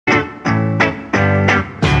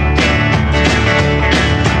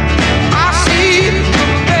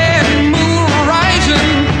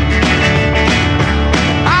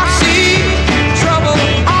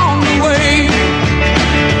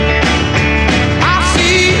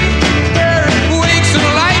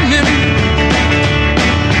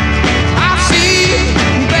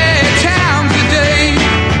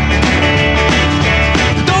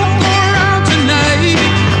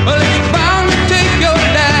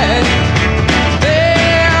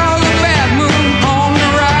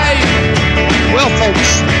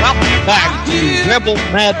Rebel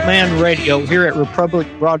Madman Radio here at Republic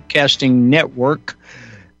Broadcasting Network.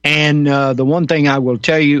 And the one thing I will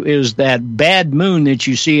tell you is that bad moon that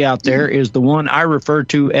you see out there is the one I refer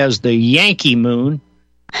to as the Yankee moon,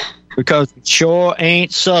 because it sure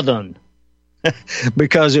ain't southern.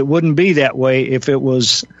 Because it wouldn't be that way if it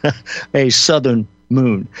was a southern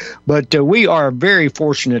moon. But we are very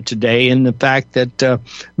fortunate today in the fact that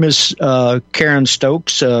Miss Karen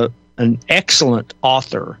Stokes, an excellent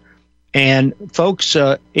author, and folks,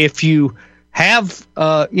 if you have,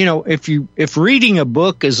 if reading a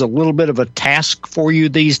book is a little bit of a task for you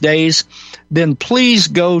these days, then please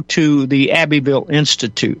go to the Abbeville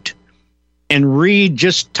Institute and read.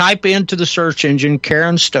 Just type into the search engine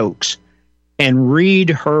Karen Stokes and read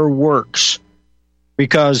her works,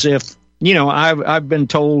 because if I've been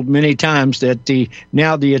told many times that the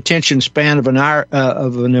attention span of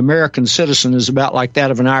an American citizen is about like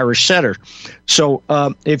that of an Irish setter. So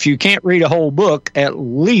if you can't read a whole book, at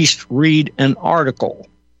least read an article.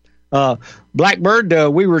 Blackbird,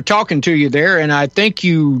 we were talking to you there, and I think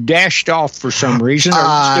you dashed off for some reason.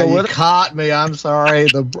 Are you still with us? Caught me. I'm sorry.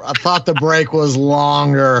 I thought the break was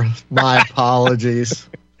longer. My apologies.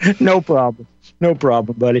 No problem. No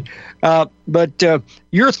problem, buddy. But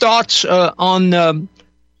your thoughts on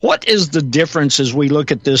what is the difference as we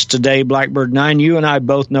look at this today, Blackbird 9? You and I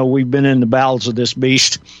both know we've been in the bowels of this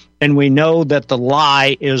beast, and we know that the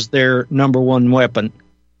lie is their number one weapon.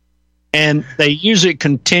 And they use it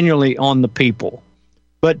continually on the people.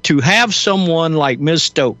 But to have someone like Ms.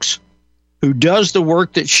 Stokes, who does the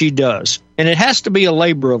work that she does, and it has to be a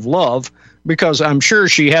labor of love, because I'm sure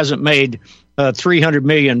she hasn't made $300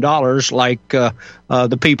 million like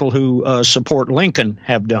the people who support Lincoln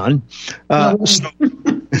have done.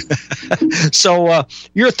 So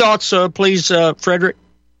your thoughts, please, Frederick?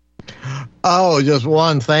 Oh, just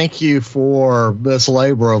one. Thank you for this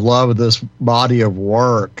labor of love of this body of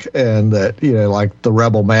work, and that, like the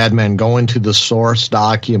Rebel Madman, going to the source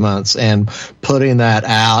documents and putting that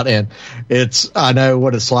out. And I know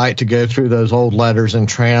what it's like to go through those old letters and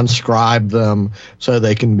transcribe them so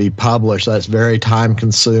they can be published. That's very time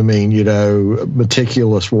consuming,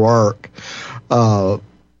 meticulous work. And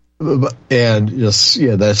just,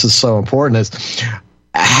 this is so important. Is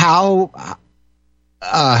how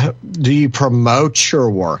do you promote your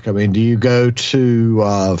work? I mean, do you go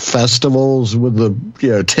to festivals with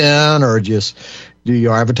the 10, or just do you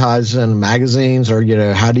advertise in magazines, or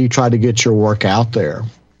how do you try to get your work out there?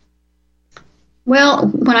 Well,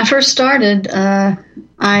 when I first started,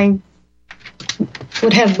 I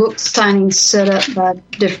would have book signings set up by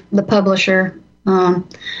the publisher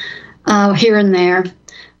here and there,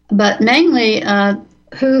 but mainly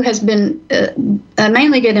who has been I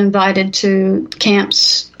mainly get invited to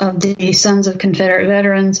camps of the Sons of Confederate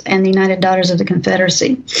Veterans and the United Daughters of the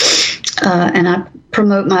Confederacy, and I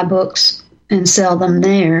promote my books and sell them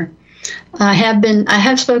there. I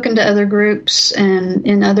have spoken to other groups and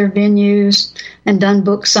in other venues and done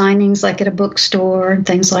book signings, like at a bookstore and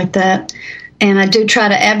things like that. And I do try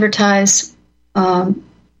to advertise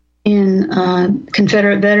in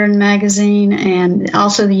Confederate Veteran Magazine and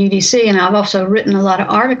also the UDC, and I've also written a lot of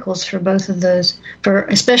articles for both of those, for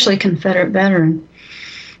especially Confederate Veteran.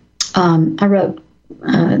 I wrote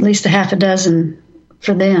at least a half a dozen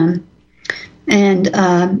for them,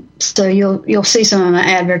 and so you'll see some of my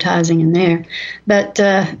advertising in there. But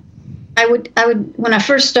I would when I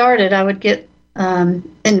first started, I would get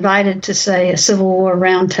invited to, say, a Civil War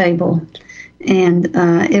roundtable. And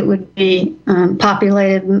it would be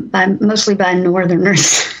populated mostly by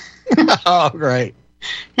Northerners. Oh, great!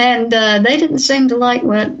 And they didn't seem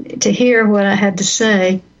to hear what I had to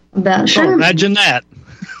say about Sherman. Imagine that.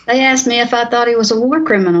 They asked me if I thought he was a war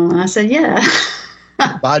criminal, and I said, "Yeah."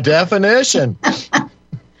 By definition,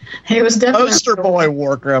 he was definitely poster boy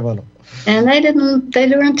war criminal. And they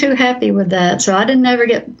weren't too happy with that, so I didn't ever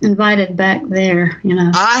get invited back there,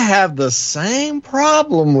 I have the same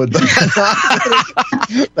problem with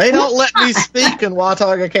that. They don't let me speak in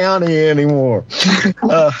Watauga County anymore.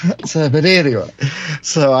 But anyway,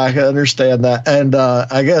 so I understand that. And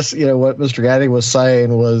I guess, what Mr. Gaddy was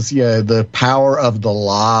saying was, the power of the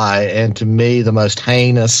lie. And to me, the most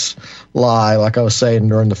heinous lie, like I was saying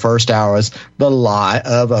during the first hour, is the lie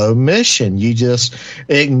of omission. You just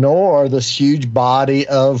ignore this huge body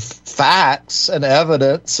of facts and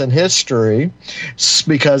evidence and history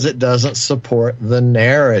because it doesn't support the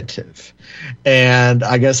narrative. And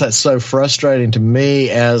I guess that's so frustrating to me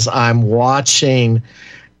as I'm watching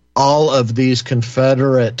all of these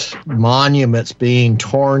Confederate monuments being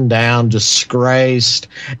torn down, disgraced,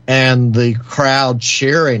 and the crowd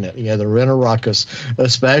cheering it. The rent-a-ruckus,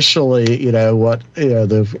 especially,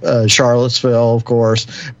 the Charlottesville, of course,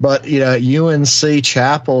 but, UNC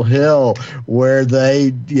Chapel Hill, where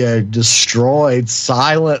they, destroyed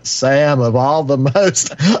Silent Sam, of all the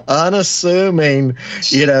most unassuming,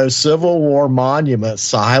 Civil War monuments,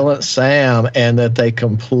 Silent Sam, and that they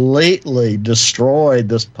completely destroyed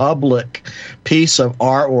this public piece of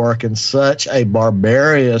artwork in such a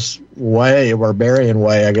barbarous way,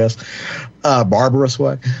 I guess, barbarous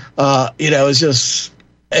way. It's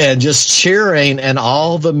just cheering, and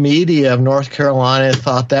all the media of North Carolina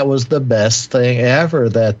thought that was the best thing ever,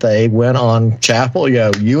 that they went on UNC Chapel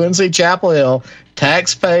Hill,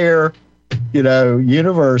 taxpayer,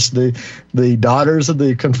 university, the Daughters of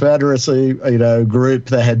the Confederacy, group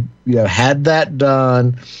that had that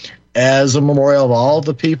done as a memorial of all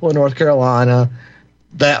the people in North Carolina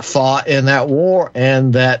that fought in that war,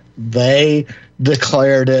 and that they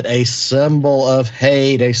declared it a symbol of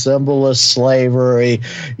hate, a symbol of slavery,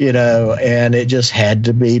 and it just had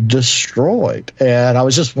to be destroyed. And I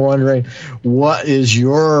was just wondering, what is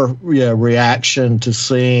your reaction to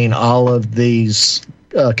seeing all of these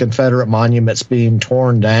Confederate monuments being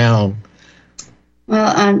torn down?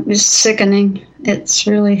 Well, it's sickening. It's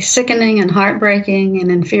really sickening and heartbreaking and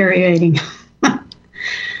infuriating.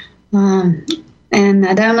 And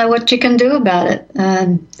I don't know what you can do about it.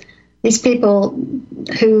 These people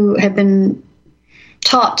who have been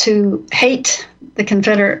taught to hate the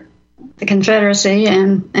Confederacy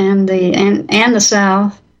and the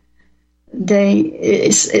South,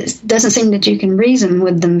 it doesn't seem that you can reason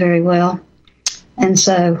with them very well, and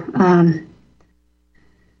so.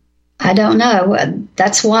 I don't know.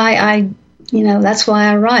 That's why I write. That's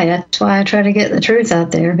why I try to get the truth out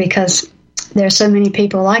there, because there's so many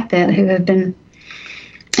people like that who have been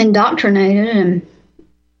indoctrinated, and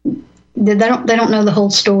they don't know the whole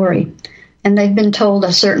story, and they've been told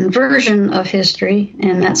a certain version of history,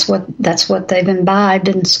 and that's what they've imbibed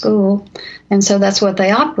in school, and so that's what they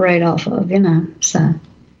operate off of. So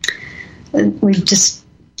we've just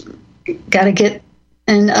got to get.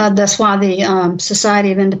 And that's why the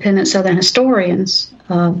Society of Independent Southern Historians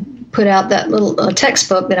put out that little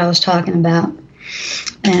textbook that I was talking about.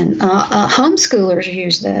 And homeschoolers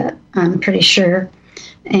use that, I'm pretty sure.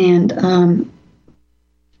 And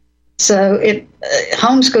so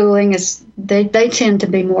homeschooling is, they tend to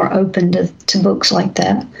be more open to books like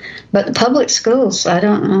that. But the public schools, I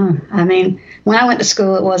don't know. I mean, when I went to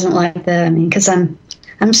school, it wasn't like that. I mean, because I'm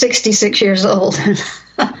 66 years old, and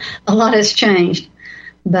a lot has changed.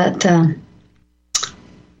 But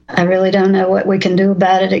I really don't know what we can do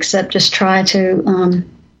about it, except just try to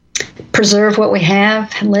preserve what we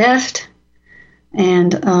have left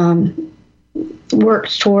and work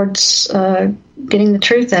towards getting the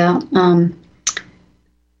truth out. The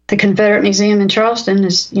Confederate Museum in Charleston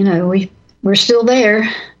is, we're still there,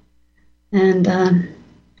 and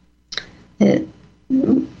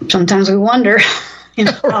sometimes we wonder,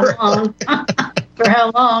 how long, for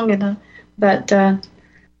how long, but.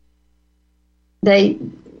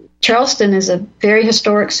 Charleston is a very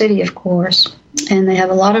historic city, of course, and they have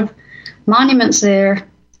a lot of monuments there.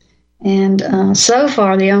 And so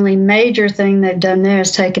far, the only major thing they've done there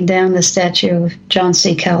is taken down the statue of John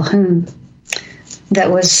C. Calhoun. That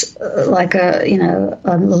was like a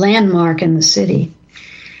landmark in the city,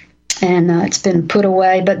 and it's been put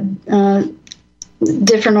away. But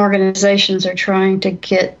different organizations are trying to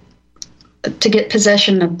get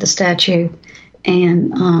possession of the statue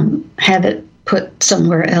and have it put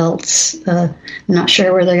somewhere else. I'm not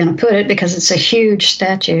sure where they're going to put it because it's a huge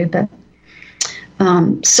statue, but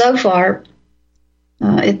so far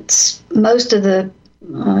it's most of the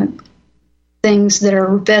things that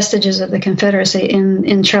are vestiges of the Confederacy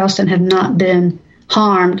in Charleston have not been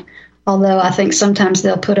harmed, although I think sometimes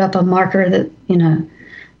they'll put up a marker that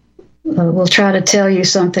will try to tell you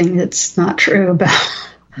something that's not true about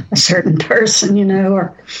a certain person,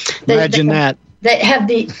 or imagine that. They have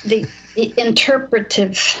the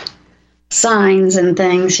interpretive signs and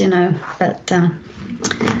things, but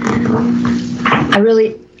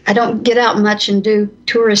I don't get out much and do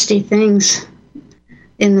touristy things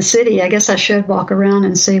in the city. I guess I should walk around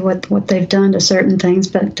and see what they've done to certain things,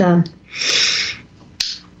 but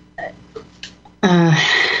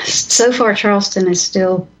so far Charleston is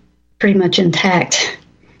still pretty much intact,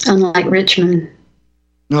 unlike Richmond.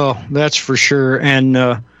 Oh, that's for sure.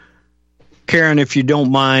 And Karen, if you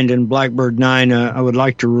don't mind, in Blackbird 9, I would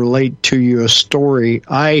like to relate to you a story.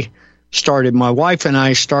 My wife and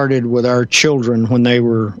I started with our children when they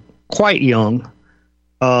were quite young,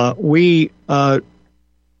 we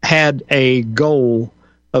had a goal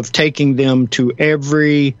of taking them to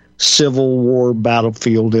every Civil War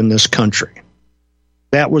battlefield in this country.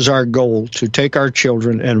 That was our goal, to take our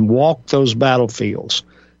children and walk those battlefields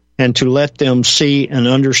and to let them see and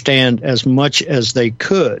understand as much as they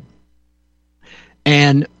could.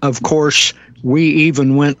 And, of course, we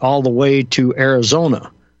even went all the way to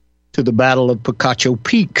Arizona, to the Battle of Picacho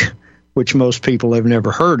Peak, which most people have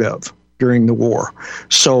never heard of during the war.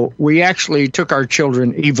 So we actually took our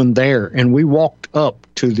children even there, and we walked up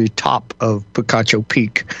to the top of Picacho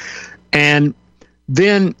Peak. And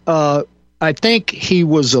then I think he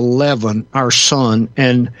was 11, our son,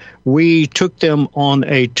 and we took them on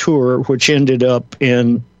a tour which ended up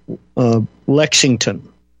in Lexington,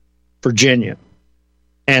 Virginia.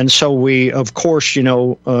 And so we, of course,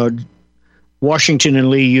 Washington and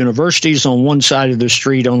Lee universities on one side of the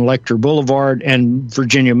street on Lecter Boulevard, and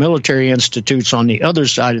Virginia Military Institutes on the other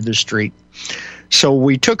side of the street. So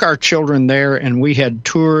we took our children there, and we had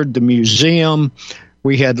toured the museum.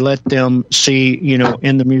 We had let them see,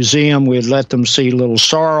 in the museum, we had let them see Little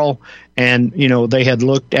Sorrel, and, they had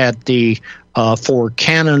looked at the 4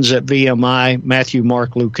 canons at VMI, Matthew,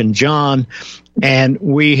 Mark, Luke, and John. And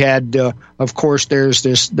we had, of course, there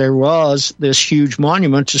was this huge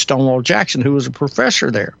monument to Stonewall Jackson, who was a professor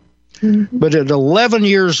there. Mm-hmm. But at 11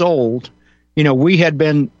 years old, we had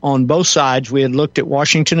been on both sides. We had looked at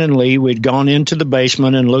Washington and Lee. We'd gone into the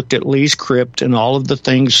basement and looked at Lee's crypt and all of the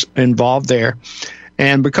things involved there.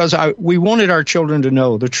 And because we wanted our children to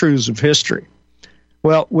know the truths of history.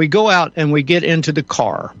 Well, we go out and we get into the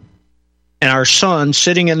car, and our son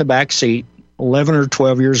sitting in the back seat, 11 or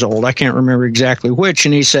 12 years old, I can't remember exactly which,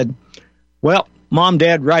 and he said, well, Mom,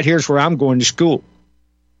 Dad, right here's where I'm going to school.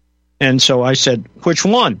 And so I said, which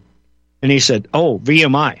one? And he said, oh,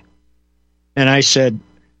 VMI. And I said,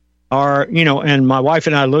 and my wife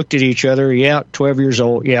and I looked at each other. Yeah, 12 years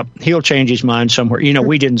old. Yeah, he'll change his mind somewhere.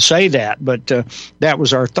 We didn't say that, but that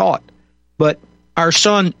was our thought. But our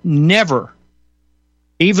son never,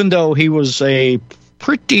 even though he was a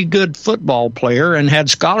pretty good football player and had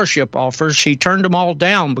scholarship offers, he turned them all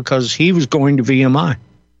down because he was going to VMI.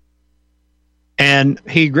 And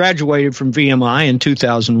he graduated from VMI in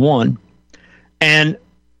 2001. And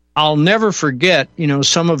I'll never forget,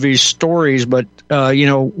 some of his stories, but,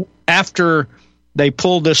 after they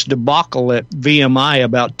pulled this debacle at VMI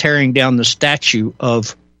about tearing down the statue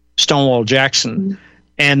of Stonewall Jackson,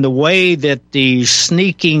 and the way that the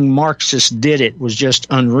sneaking Marxists did it was just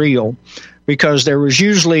unreal, because there was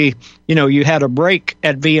usually, you had a break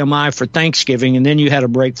at VMI for Thanksgiving, and then you had a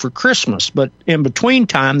break for Christmas. But in between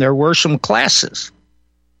time, there were some classes.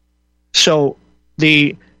 So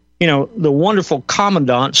the wonderful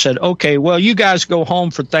commandant said, okay, well, you guys go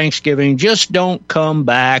home for Thanksgiving. Just don't come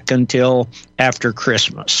back until after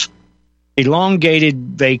Christmas. Elongated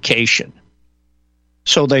vacation.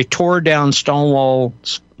 So they tore down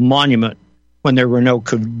Stonewall's monument when there were no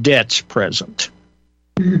cadets present.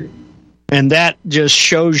 Mm-hmm. And that just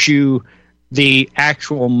shows you the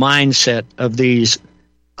actual mindset of these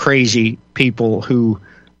crazy people who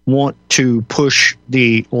want to push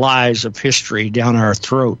the lies of history down our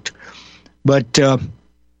throat. But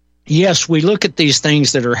yes, we look at these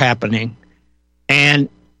things that are happening. And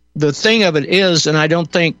the thing of it is, and I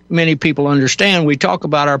don't think many people understand, we talk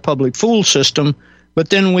about our public fool system, but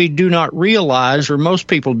then we do not realize, or most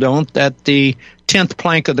people don't, that the 10th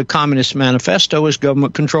plank of the Communist Manifesto is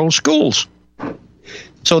government-controlled schools.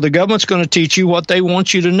 So the government's going to teach you what they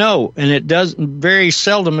want you to know, and it does very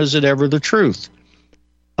seldom is it ever the truth.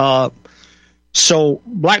 So,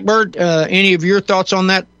 Blackbird, any of your thoughts on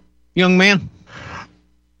that, young man?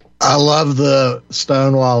 I love the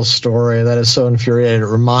Stonewall story. That is so infuriating. It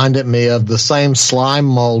reminded me of the same slime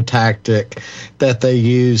mold tactic that they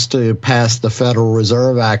used to pass the Federal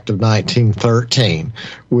Reserve Act of 1913,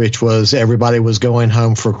 which was everybody was going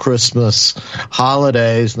home for Christmas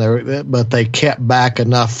holidays, but they kept back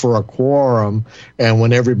enough for a quorum, and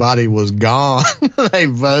when everybody was gone, they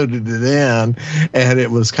voted it in, and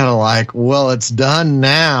it was kind of like, well, it's done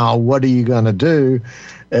now. What are you going to do?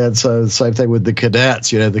 And so the same thing with the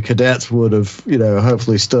cadets. The cadets would have,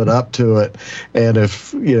 hopefully stood up to it. And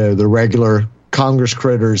if, the regular Congress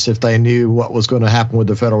critters, if they knew what was going to happen with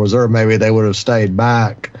the Federal Reserve, maybe they would have stayed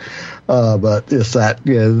back. But it's that,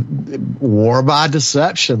 war by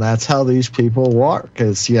deception. That's how these people work.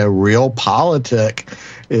 It's, real politic.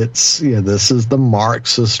 It's, this is the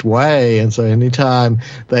Marxist way. And so anytime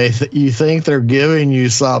you think they're giving you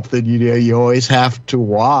something, you always have to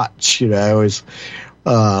watch,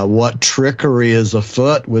 what trickery is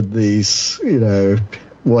afoot with these,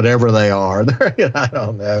 whatever they are. I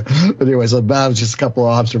don't know. But anyway, so that was just a couple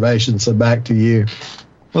of observations. So back to you.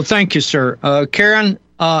 Well, thank you, sir. Karen,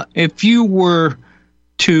 if you were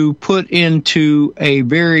to put into a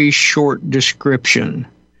very short description,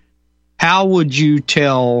 how would you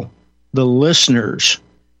tell the listeners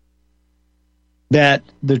that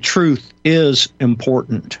the truth is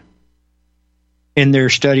important in their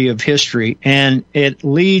study of history, and it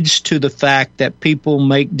leads to the fact that people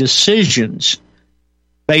make decisions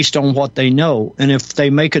based on what they know, and if they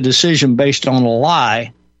make a decision based on a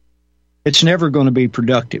lie, it's never going to be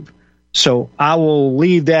productive. So I will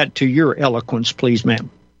leave that to your eloquence, please,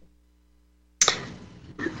 ma'am.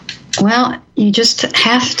 Well, you just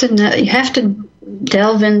have to know, you have to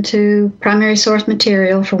delve into primary source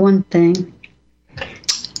material for one thing,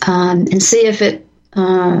 and see if it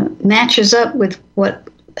matches up with what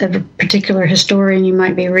a particular historian you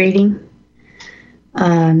might be reading.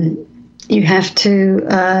 You have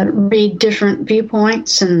to read different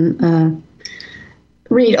viewpoints and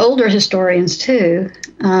read older historians too.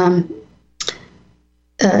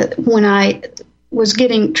 When I was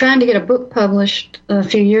trying to get a book published a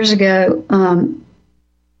few years ago,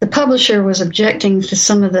 the publisher was objecting to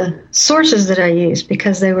some of the sources that I used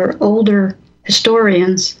because they were older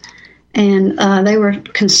historians and they were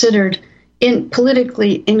considered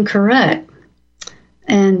politically incorrect.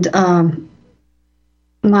 And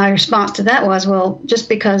my response to that was, well, just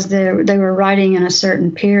because they were writing in a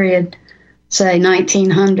certain period, say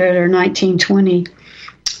 1900 or 1920,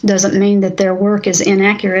 doesn't mean that their work is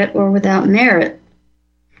inaccurate or without merit.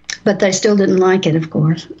 But they still didn't like it, of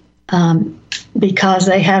course, because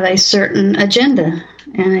they have a certain agenda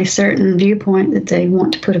and a certain viewpoint that they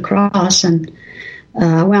want to put across, and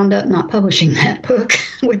wound up not publishing that book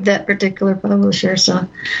with that particular publisher. So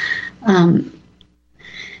I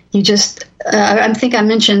think I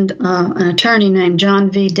mentioned an attorney named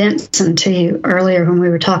John V. Denson to you earlier when we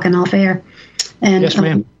were talking off air. And yes,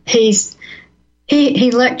 ma'am.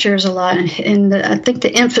 He lectures a lot, and I think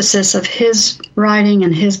the emphasis of his writing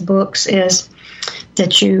and his books is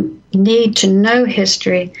that you need to know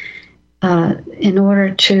history in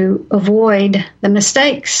order to avoid the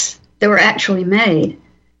mistakes that were actually made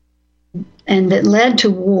and that led to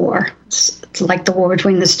war, like the war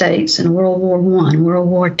between the states and World War I, World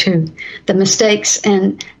War II. The mistakes,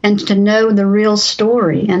 and to know the real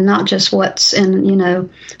story and not just what's in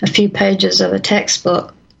a few pages of a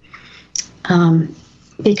textbook.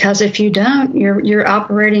 Because if you don't, you're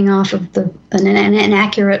operating off of an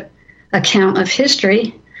inaccurate account of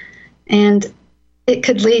history, and it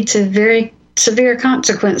could lead to very severe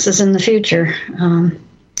consequences in the future.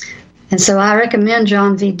 And so I recommend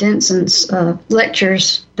John V. Denson's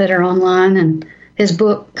lectures that are online and his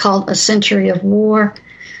book called A Century of War.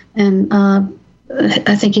 And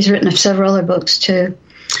I think he's written several other books too.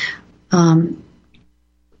 And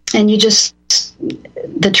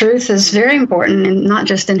the truth is very important, and not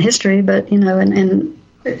just in history, but in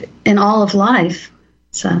all of life.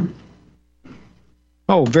 So.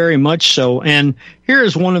 Oh, very much so. And here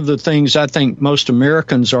is one of the things I think most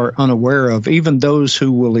Americans are unaware of, even those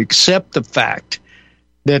who will accept the fact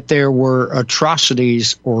that there were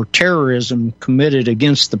atrocities or terrorism committed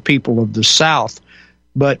against the people of the South.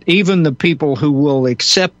 But even the people who will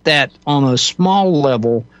accept that on a small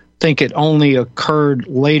level think it only occurred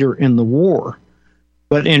later in the war.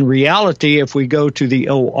 But in reality, if we go to the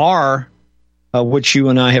OR, which you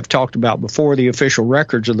and I have talked about before, the official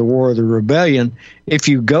records of the War of the Rebellion, if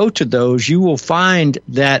you go to those, you will find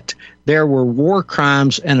that there were war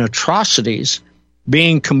crimes and atrocities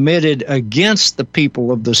being committed against the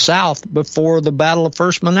people of the South before the Battle of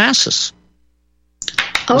First Manassas,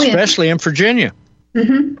 especially in Virginia.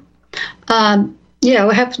 Mm-hmm. Yeah,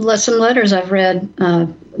 we have some letters I've read.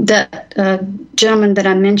 That gentleman that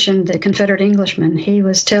I mentioned, the Confederate Englishman, he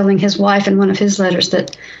was telling his wife in one of his letters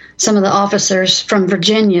that some of the officers from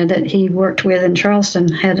Virginia that he worked with in Charleston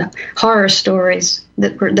had horror stories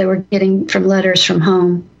that they were getting from letters from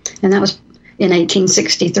home, and that was in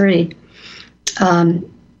 1863.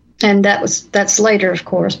 And that's later, of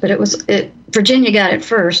course, but Virginia got it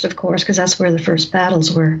first, of course, because that's where the first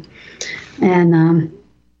battles were. And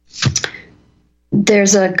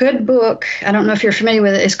there's a good book, I don't know if you're familiar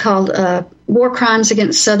with it, it's called War Crimes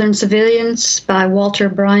Against Southern Civilians by Walter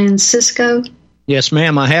Bryan Cisco. Yes,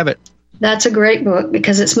 ma'am, I have it. That's a great book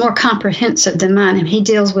because it's more comprehensive than mine, and he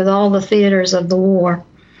deals with all the theaters of the war.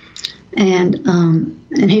 And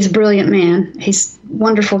he's a brilliant man. He's a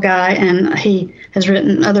wonderful guy, and he has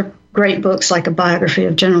written other great books like a biography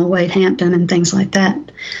of General Wade Hampton and things like that.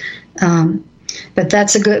 But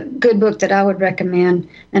that's a good book that I would recommend.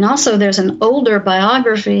 And also there's an older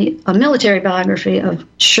biography, a military biography of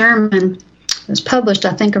Sherman. It was published,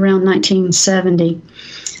 I think, around 1970.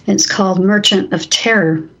 It's called Merchant of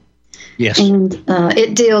Terror. Yes. And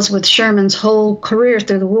it deals with Sherman's whole career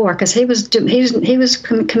through the war, because he was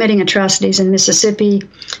committing atrocities in Mississippi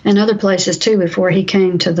and other places too before he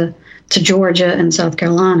came to Georgia and South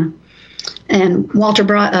Carolina. And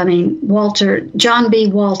John B.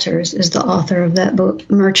 Walters is the author of that book,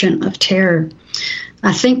 Merchant of Terror.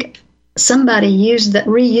 I think somebody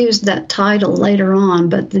reused that title later on,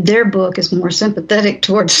 but their book is more sympathetic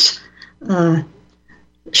towards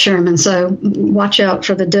Sherman, so watch out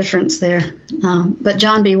for the difference there. But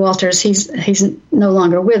John B. Walters, he's no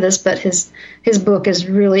longer with us, but his book is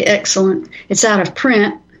really excellent. It's out of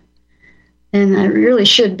print, and it really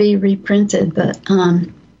should be reprinted, but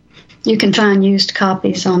you can find used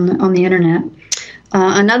copies on the internet.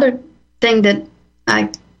 Another thing that I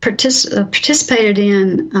participated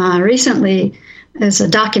in recently is a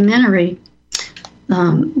documentary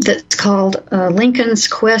that's called Lincoln's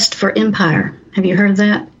Quest for Empire. Have you heard of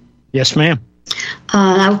that? Yes, ma'am.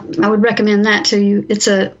 I would recommend that to you.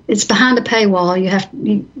 It's behind a paywall. You have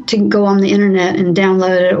to go on the internet and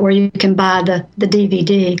download it, or you can buy the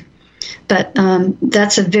DVD. But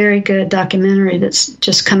that's a very good documentary that's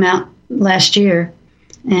just come out last year,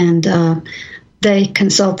 and they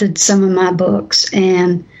consulted some of my books,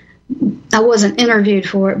 and I wasn't interviewed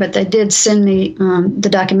for it, but they did send me the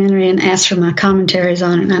documentary and asked for my commentaries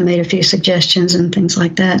on it, and I made a few suggestions and things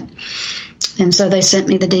like that. And so they sent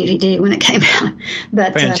me the DVD when it came out.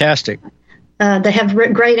 But fantastic. They have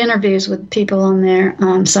great interviews with people on there,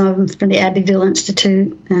 some of them from the Abbeville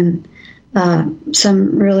Institute, and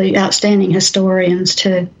some really outstanding historians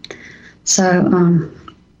too. So,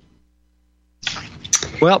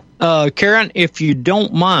 well, Karen, if you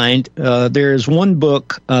don't mind, there is one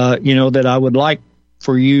book, that I would like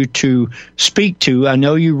for you to speak to. I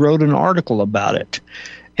know you wrote an article about it,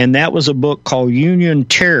 and that was a book called Union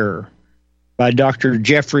Terror by Dr.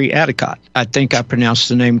 Jeffrey Adicott. I think I pronounced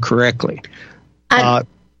the name correctly. I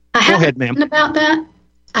go ahead, ma'am. About that,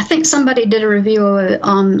 I think somebody did a review of it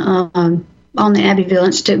on the Abbeville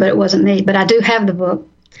Institute, but it wasn't me. But I do have the book.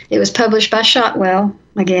 It was published by Shotwell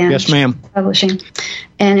again. Yes, ma'am. Publishing,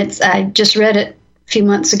 and I just read it a few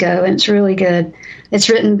months ago, and it's really good. It's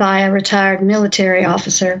written by a retired military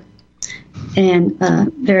officer, and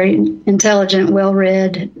very intelligent,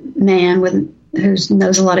 well-read man who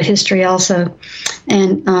knows a lot of history also,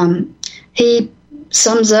 and he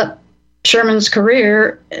sums up Sherman's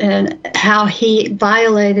career and how he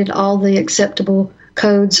violated all the acceptable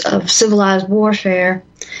codes of civilized warfare.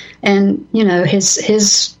 And,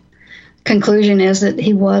 his conclusion is that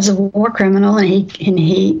he was a war criminal, and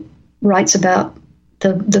he writes about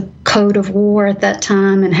the code of war at that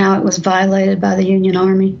time and how it was violated by the Union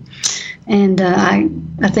Army. And I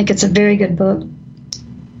think it's a very good book.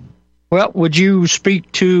 Well, would you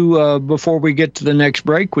speak to, before we get to the next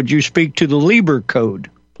break, would you speak to the Lieber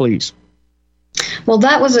Code, please? Well,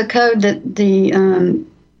 that was a code that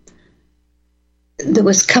that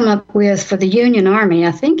was come up with for the Union Army,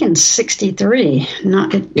 I think in 1963.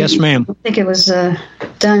 Yes, ma'am. I think it was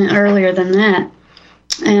done earlier than that.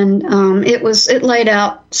 And it laid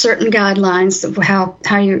out certain guidelines of how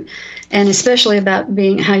you, and especially about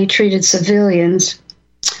how you treated civilians.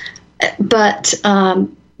 But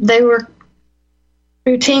they were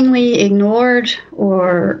routinely ignored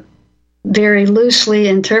or very loosely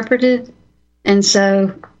interpreted, and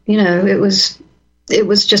so it was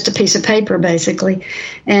just a piece of paper basically.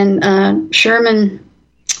 And Sherman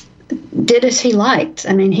did as he liked.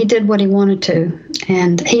 I mean, he did what he wanted to,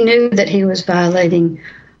 and he knew that he was violating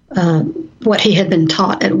what he had been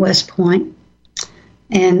taught at West Point,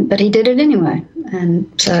 but he did it anyway.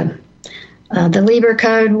 And so the Lieber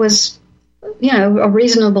Code was a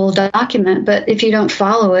reasonable document, but if you don't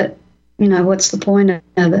follow it, what's the point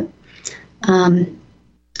of it?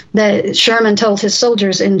 That Sherman told his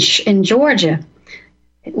soldiers in Georgia,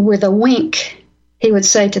 with a wink, he would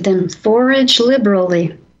say to them, "Forage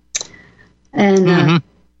liberally." And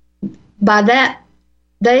by that,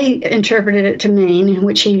 they interpreted it to mean,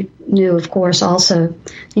 which he knew, of course, also,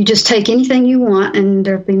 you just take anything you want and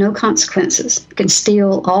there'll be no consequences. You can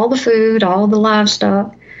steal all the food, all the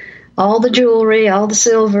livestock, all the jewelry, all the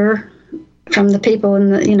silver from the people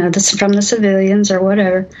from the civilians or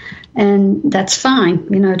whatever, and that's fine.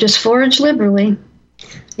 Just forage liberally.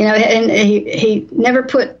 And he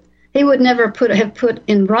would never have put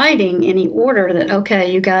in writing any order that,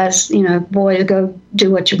 okay, you guys, boys, go do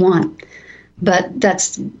what you want. But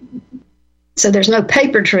that's So there's no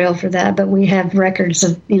paper trail for that, but we have records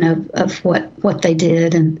of, of what they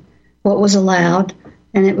did and what was allowed.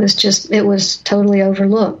 And it was totally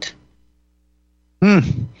overlooked.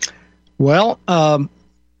 Well,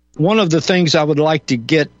 one of the things I would like to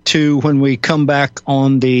get to when we come back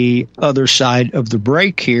on the other side of the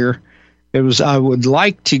break here is I would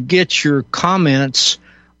like to get your comments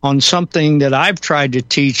on something that I've tried to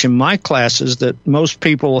teach in my classes that most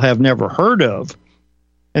people have never heard of.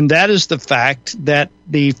 And that is the fact that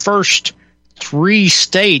the first 3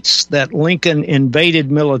 states that Lincoln invaded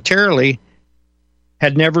militarily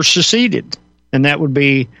had never seceded. And that would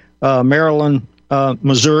be Maryland,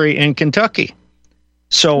 Missouri, and Kentucky.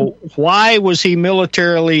 So why was he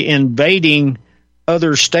militarily invading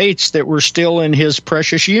other states that were still in his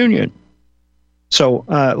precious union? So,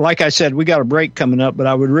 like I said, we got a break coming up, but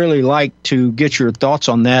I would really like to get your thoughts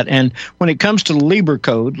on that. And when it comes to the Lieber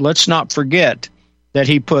Code, let's not forget that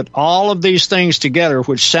he put all of these things together,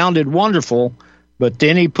 which sounded wonderful, but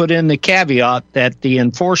then he put in the caveat that the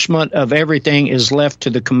enforcement of everything is left to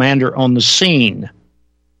the commander on the scene,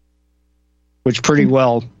 which pretty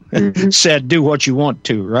well said, do what you want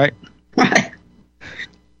to, right? Right.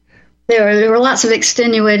 There were lots of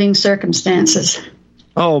extenuating circumstances.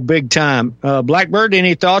 Oh, big time. Blackbird,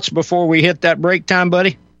 any thoughts before we hit that break time,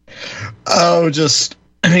 buddy? Oh, just,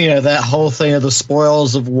 that whole thing of the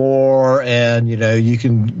spoils of war and, you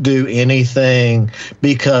can do anything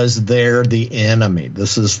because they're the enemy.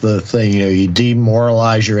 This is the thing, you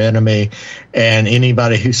demoralize your enemy and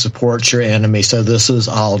anybody who supports your enemy. So this is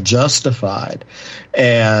all justified.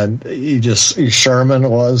 And Sherman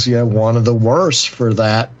was, one of the worst for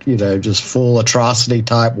that, just full atrocity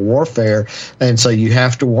type warfare. And so you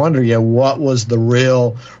have to wonder, what was the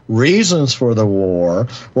real reasons for the war?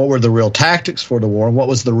 What were the real tactics for the war? And what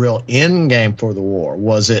was the real end game for the war?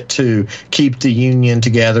 Was it to keep the Union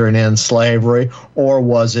together and end slavery? Or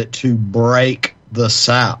was it to break the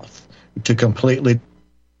South, to completely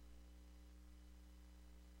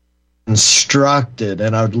constructed?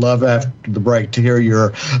 And I would love after the break to hear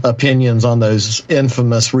your opinions on those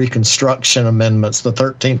infamous Reconstruction amendments, the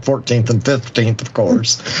 13th, 14th, and 15th, of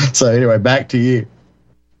course. So anyway, back to you.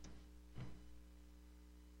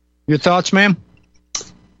 Your thoughts, ma'am?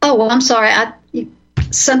 Oh, well, I'm sorry.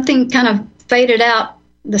 Something kind of faded out.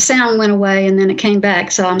 The sound went away, and then it came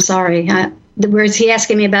back, so I'm sorry. Was he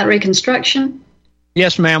asking me about Reconstruction?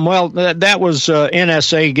 Yes, ma'am. Well, that was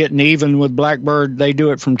NSA getting even with Blackbird. They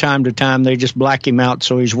do it from time to time. They just black him out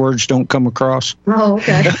so his words don't come across. Oh,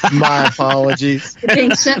 okay. My apologies. You're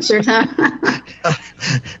being censored, huh?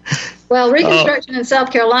 Well, Reconstruction in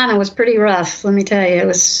South Carolina was pretty rough, let me tell you. It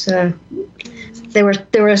was... There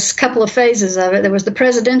was a couple of phases of it. There was the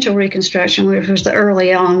presidential Reconstruction, which was the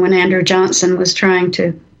early on when Andrew Johnson was trying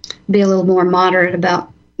to be a little more moderate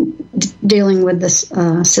about dealing with the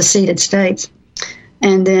seceded states.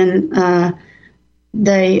 And then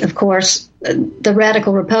they, of course, the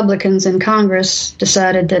radical Republicans in Congress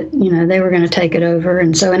decided that, they were going to take it over.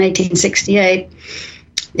 And so in 1868,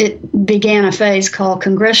 it began a phase called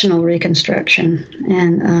Congressional Reconstruction.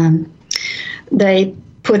 And they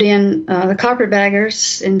put in the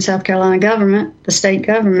carpetbaggers in South Carolina government, the state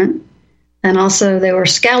government, and also there were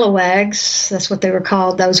scalawags. That's what they were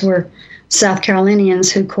called. Those were South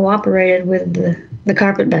Carolinians who cooperated with the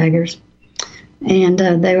carpetbaggers, and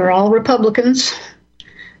they were all Republicans.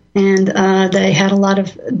 And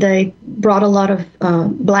they brought a lot of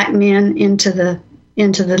black men into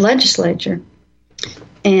the legislature,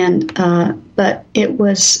 and but it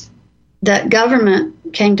was that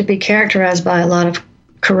government came to be characterized by a lot of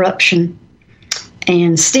corruption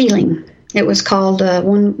and stealing. It was called,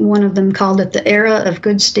 one of them called it the era of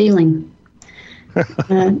good stealing,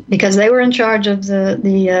 because they were in charge of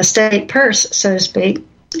the state purse, so to speak,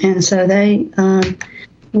 and so they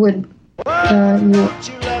would.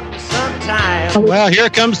 Well,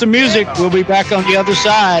 here comes the music. We'll be back on the other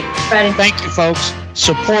side. Ready. Thank you, folks.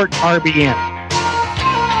 Support RBN.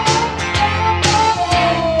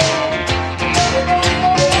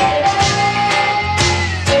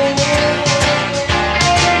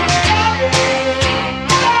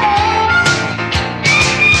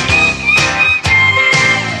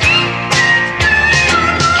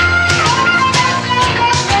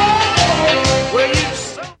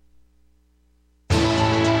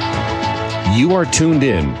 You are tuned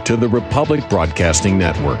in to the Republic Broadcasting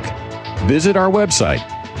Network. Visit our website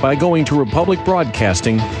by going to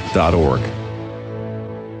republicbroadcasting.org.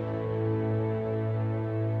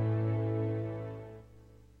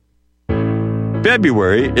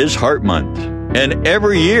 February is Heart Month, and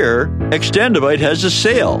every year, Extendivite has a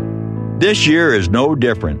sale. This year is no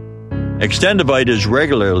different. Extendivite is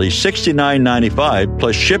regularly $69.95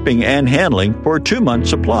 plus shipping and handling for a 2-month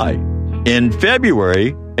supply. In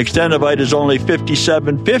February, Extendivite is only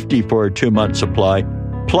 $57.50 for a 2-month supply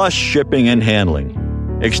plus shipping and handling.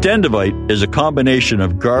 Extendivite is a combination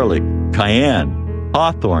of garlic, cayenne,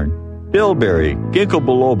 hawthorn, bilberry, ginkgo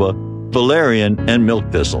biloba, valerian, and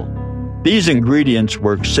milk thistle. These ingredients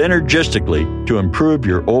work synergistically to improve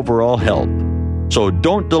your overall health. So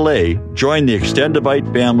don't delay. Join the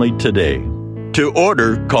Extendivite family today. To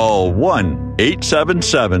order, call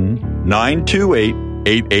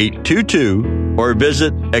 1-877-928-8822 or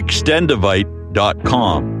visit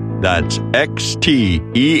extendivite.com. That's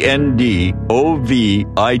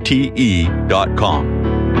XTENDOVITE.com.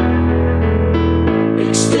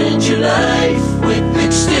 Extend your life with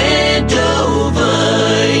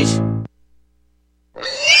Extendovite.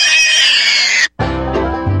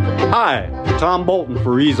 Hi, Tom Bolton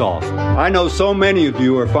for Ease Off. I know so many of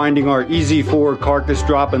you are finding our Easy 4 carcass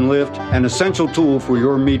drop and lift an essential tool for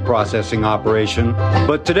your meat processing operation.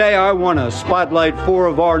 But today I want to spotlight 4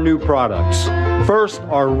 of our new products. First,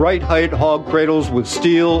 our right height hog cradles with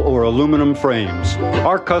steel or aluminum frames.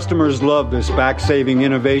 Our customers love this back-saving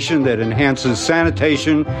innovation that enhances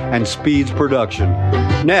sanitation and speeds production.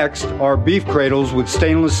 Next, our beef cradles with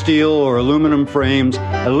stainless steel or aluminum frames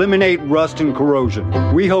eliminate rust and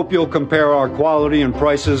corrosion. We hope you'll compare our quality and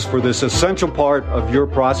prices for this essential part of your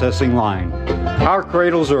processing line. Our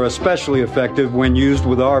cradles are especially effective when used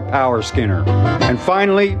with our power skinner. And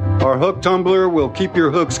finally, our hook tumbler will keep your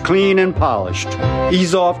hooks clean and polished.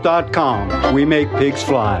 EaseOff.com. We make pigs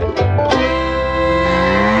fly.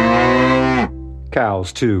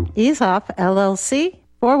 Cows, too. Ease Off, LLC,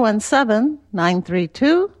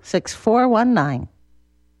 417-932-6419.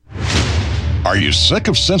 Are you sick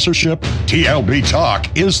of censorship? TLB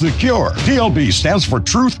Talk is the cure. TLB stands for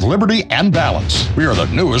Truth, Liberty, and Balance. We are the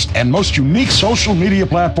newest and most unique social media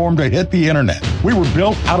platform to hit the internet. We were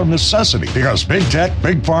built out of necessity because Big Tech,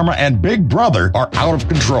 Big Pharma, and Big Brother are out of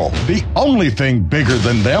control. The only thing bigger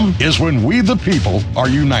than them is when we, the people, are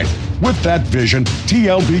united. With that vision,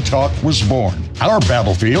 TLB Talk was born. Our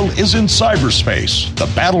battlefield is in cyberspace. The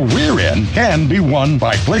battle we're in can be won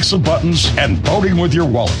by clicks of buttons and voting with your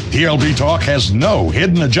wallet. TLB Talk has no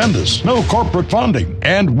hidden agendas, no corporate funding,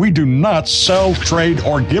 and we do not sell, trade,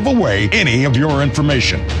 or give away any of your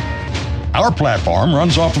information. Our platform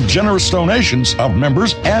runs off of generous donations of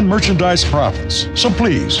members and merchandise profits. So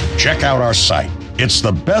please, check out our site. It's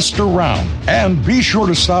the best around. And be sure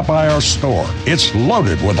to stop by our store. It's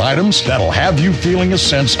loaded with items that'll have you feeling a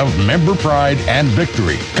sense of member pride and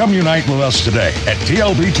victory. Come unite with us today at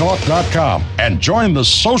TLBTalk.com and join the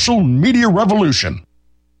social media revolution.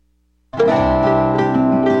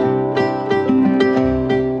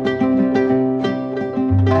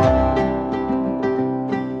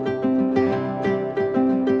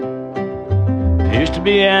 Used to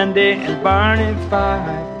be Andy and Barney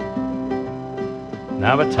Fife.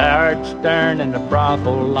 Now it's Howard Stern and the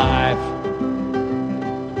brothel life.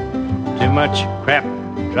 Too much crap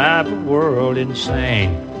to drive the world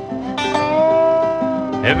insane.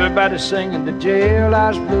 Everybody singing the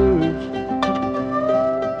jailhouse blues.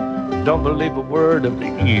 Don't believe a word of the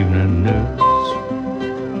evening news.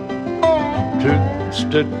 Truth that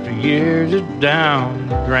stood for years is down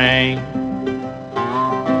the drain.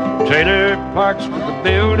 Trailer parks with the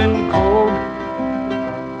building code.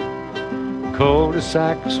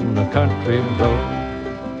 Cul-de-sacs on the country road.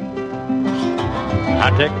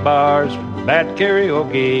 High-tech bars with bad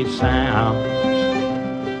karaoke sounds.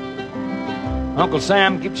 Uncle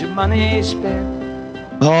Sam keeps your money spent.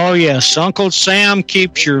 Oh, yes. Uncle Sam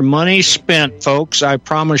keeps your money spent, folks. I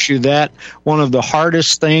promise you that. One of the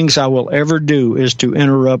hardest things I will ever do is to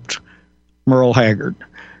interrupt Merle Haggard.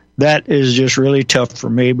 That is just really tough for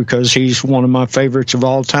me because he's one of my favorites of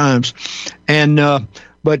all times. And,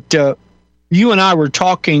 but you and I were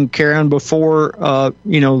talking, Karen, before,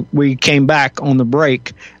 we came back on the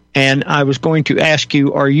break, and I was going to ask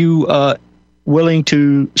you, are you willing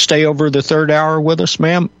to stay over the third hour with us,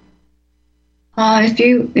 ma'am?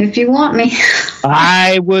 If you want me.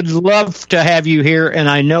 I would love to have you here, and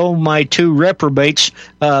I know my two reprobates,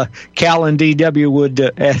 Cal and DW, would,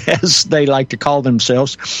 as they like to call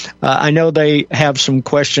themselves, I know they have some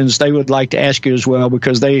questions they would like to ask you as well,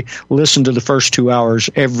 because they listen to the first 2 hours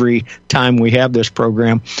every time we have this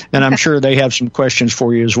program, and I'm sure they have some questions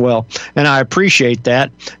for you as well, and I appreciate that.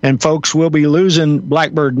 And folks, we'll be losing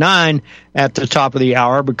Blackbird 9 at the top of the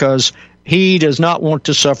hour because he does not want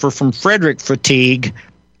to suffer from Frederick fatigue,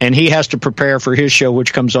 and he has to prepare for his show,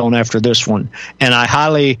 which comes on after this one. And I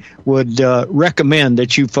highly would recommend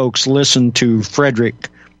that you folks listen to Frederick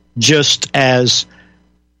just as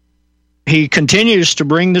he continues to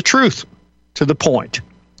bring the truth to the point.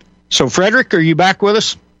 So, Frederick, are you back with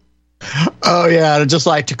us? Oh, yeah. I'd just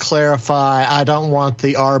like to clarify, I don't want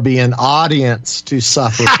the RBN audience to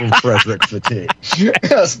suffer from Frederick fatigue.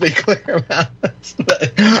 Let's be clear about this.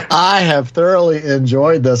 I have thoroughly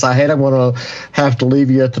enjoyed this. I hate I'm going to have to leave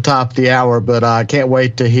you at the top of the hour, but I can't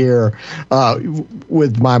wait to hear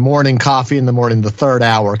with my morning coffee in the morning, the third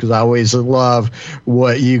hour, because I always love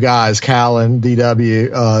what you guys, Cal and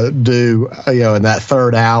DW, do, in that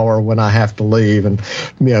third hour when I have to leave and,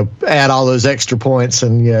 add all those extra points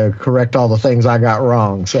and, correct all the things I got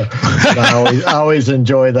wrong. So I always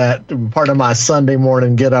enjoy that part of my Sunday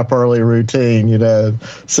morning get up early routine,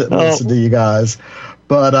 sit and listen to you guys.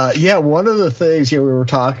 But one of the things we were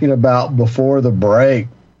talking about before the break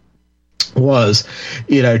was,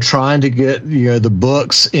 trying to get, the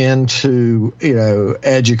books into,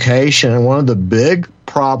 education. And one of the big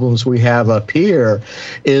problems we have up here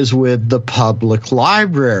is with the public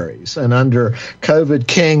libraries. And under COVID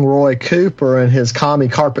King Roy Cooper and his commie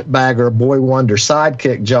carpetbagger boy wonder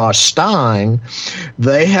sidekick Josh Stein,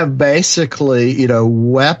 they have basically,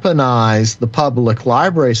 weaponized the public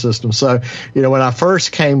library system. So, when I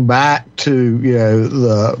first came back to,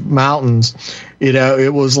 the mountains,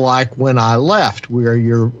 it was like when I left, where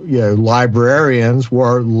your librarians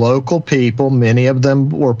were local people. Many of them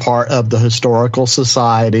were part of the historical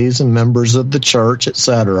societies and members of the church,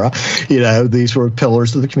 etc. These were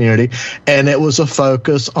pillars of the community, and it was a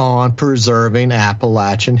focus on preserving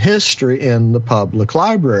Appalachian history in the public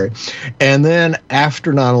library. And then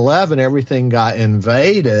after 9/11, everything got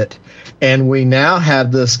invaded. And we now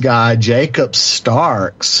have this guy, Jacob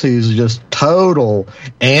Starks, who's just total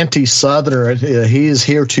anti-Southerner. He is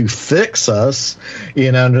here to fix us,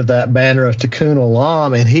 under that banner of Tikkun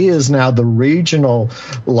Olam. And he is now the regional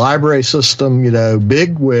library system,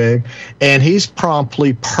 bigwig. And he's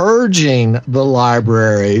promptly purging the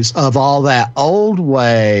libraries of all that old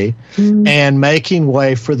way and making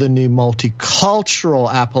way for the new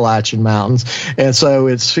multicultural Appalachian Mountains. And so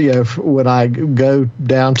it's, when I go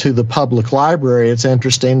down to the public library, it's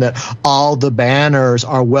interesting that all the banners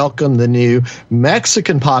are welcome the new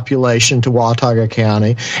Mexican population to Watauga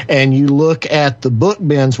County, and you look at the book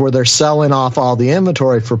bins where they're selling off all the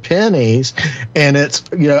inventory for pennies, and it's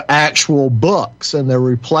actual books, and they're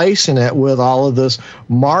replacing it with all of this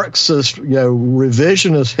Marxist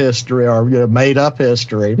revisionist history or made up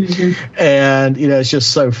history. And it's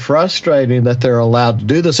just so frustrating that they're allowed to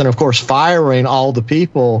do this, and of course firing all the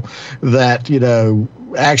people that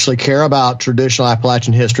actually care about traditional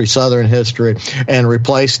Appalachian history, Southern history, and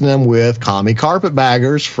replacing them with commie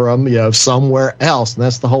carpetbaggers from somewhere else. And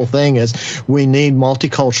that's the whole thing, is we need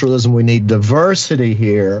multiculturalism, we need diversity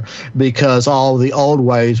here, because all the old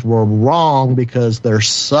ways were wrong because they're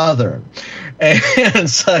Southern. And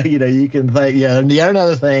so, you can think, and yet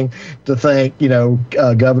another thing to thank,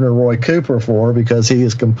 Governor Roy Cooper for, because he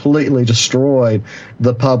has completely destroyed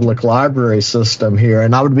the public library system here.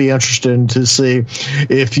 And I would be interested to see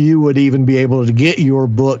if you would even be able to get your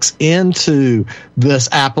books into this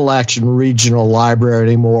Appalachian Regional Library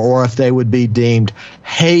anymore, or if they would be deemed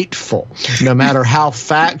hateful, no matter how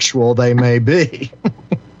factual they may be.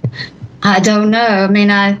 I don't know. I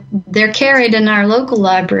mean, they're carried in our local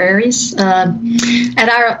libraries. At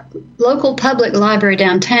our local public library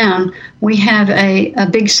downtown, we have a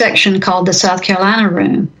big section called the South Carolina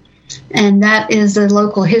Room, and that is a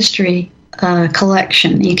local history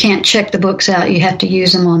collection. You can't check the books out. You have to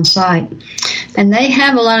use them on site. And they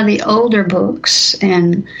have a lot of the older books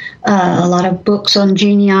and a lot of books on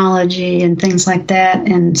genealogy and things like that,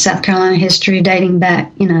 and South Carolina history dating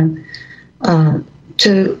back,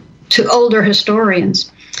 to older historians.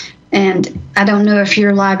 And I don't know if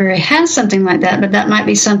your library has something like that, but that might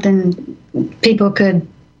be something people could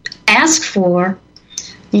ask for,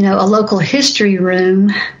 a local history room,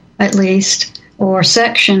 at least, or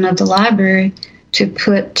section of the library to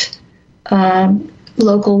put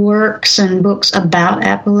local works and books about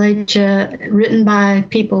Appalachia written by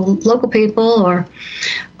local people,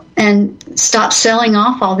 and stop selling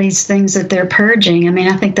off all these things that they're purging. I mean,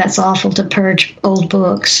 I think that's awful to purge old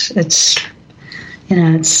books. But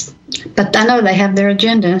I know they have their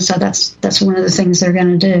agenda, so that's one of the things they're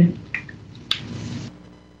going to do.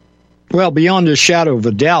 Well, beyond a shadow of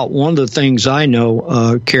a doubt, one of the things I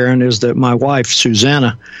know, Karen, is that my wife,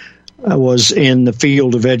 Susanna, was in the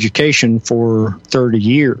field of education for 30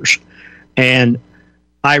 years. And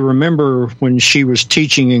I remember when she was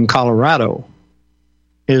teaching in Colorado,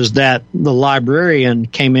 is that the librarian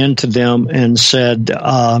came into them and said,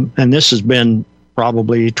 and this has been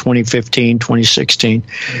probably 2015, 2016,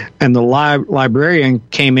 and the librarian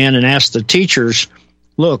came in and asked the teachers,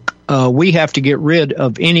 look, we have to get rid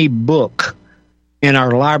of any book in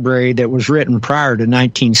our library that was written prior to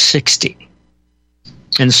 1960.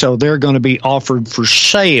 And so they're going to be offered for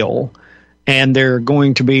sale, and they're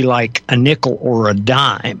going to be like a nickel or a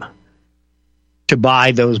dime to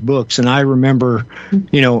buy those books. And I remember,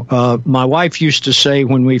 my wife used to say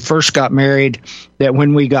when we first got married that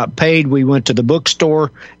when we got paid, we went to the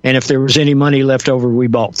bookstore, and if there was any money left over, we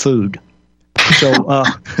bought food. So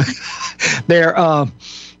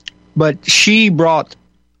but she brought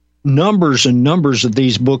numbers and numbers of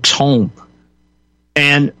these books home.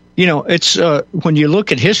 And, it's when you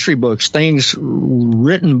look at history books, things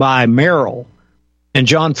written by Merrill and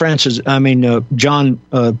John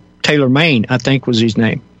Taylor Maine, I think was his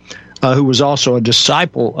name, who was also a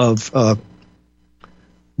disciple of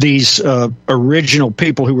these original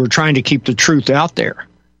people who were trying to keep the truth out there.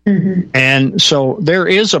 Mm-hmm. And so there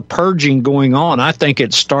is a purging going on. I think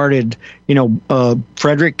it started,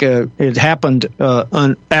 Frederick, it happened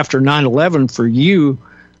after 9/11 for you,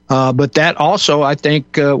 but that also, I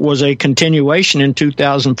think, was a continuation in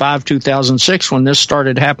 2005, 2006 when this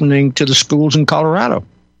started happening to the schools in Colorado.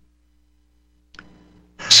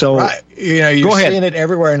 So, right. You're seeing it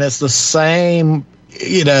everywhere, and it's the same,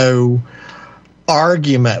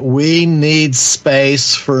 argument. We need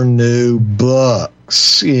space for new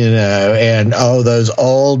books, and those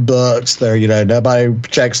old books, nobody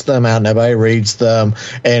checks them out, nobody reads them,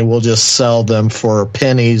 and we'll just sell them for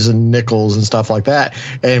pennies and nickels and stuff like that.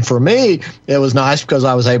 And for me, it was nice because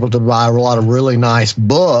I was able to buy a lot of really nice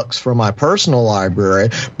books from my personal library,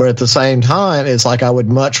 but at the same time, it's like I would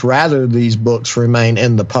much rather these books remain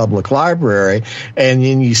in the public library. And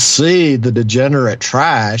then you see the degenerate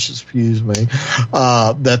trash,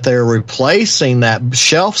 that they're replacing that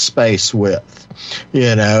shelf space with.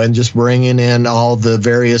 And just bringing in all the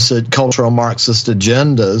various cultural Marxist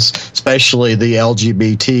agendas, especially the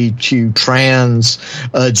LGBTQ trans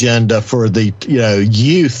agenda for the,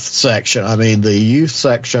 youth section. I mean, the youth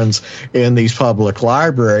sections in these public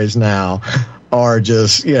libraries now are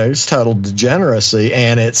just, it's total degeneracy,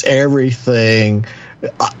 and it's everything,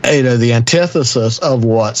 the antithesis of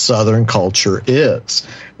what Southern culture is.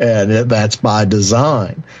 And that's by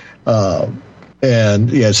design. So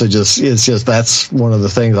that's one of the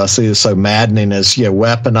things I see is so maddening is,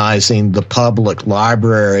 weaponizing the public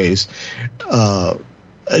libraries.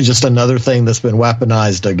 Just another thing that's been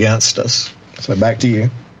weaponized against us. So back to you.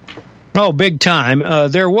 Oh, big time.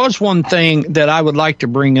 There was one thing that I would like to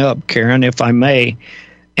bring up, Karen, if I may.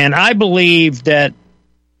 And I believe that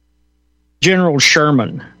General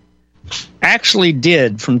Sherman actually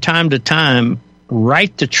did, from time to time,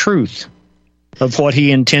 write the truth of what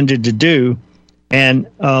he intended to do. And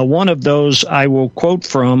one of those I will quote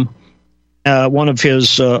from one of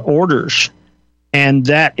his orders, and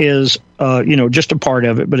that is, just a part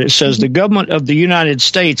of it. But it says, the government of the United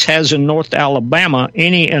States has in North Alabama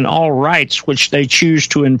any and all rights which they choose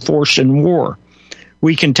to enforce in war.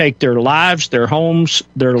 We can take their lives, their homes,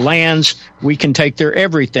 their lands. We can take their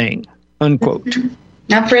everything, unquote.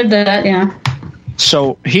 I've read that, yeah.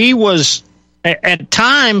 So he was, at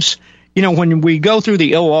times, when we go through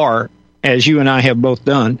the OR, as you and I have both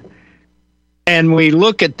done, and we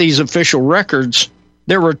look at these official records,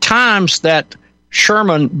 there were times that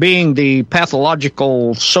Sherman, being the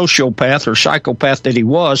pathological sociopath or psychopath that he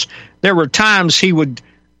was, there were times he would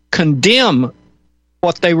condemn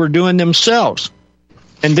what they were doing themselves.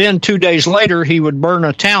 And then 2 days later, he would burn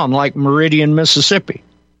a town like Meridian, Mississippi,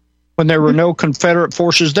 when there were no Confederate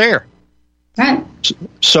forces there. Right.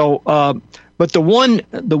 So, but the one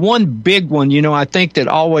big one, I think that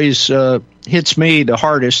always hits me the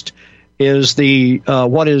hardest is the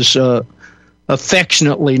what is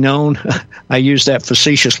affectionately known, I use that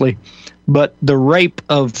facetiously, but the rape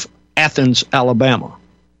of Athens, Alabama.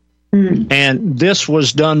 Mm. And this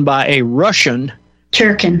was done by a Russian.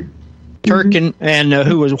 Turkin, and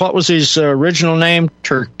what was his original name?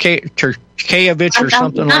 Turkeyevich or something like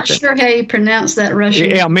that? I'm not sure how you pronounce that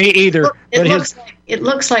Russian. Yeah, me either. It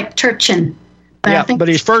looks like Turchin. But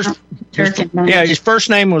his first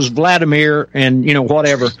name was Vladimir, and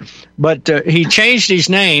whatever. But he changed his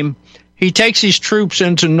name. He takes his troops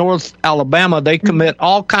into North Alabama. They commit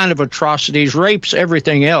all kind of atrocities, rapes,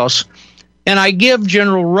 everything else. And I give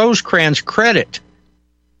General Rosecrans credit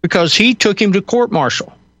because he took him to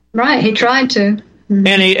court-martial. Right, he tried to.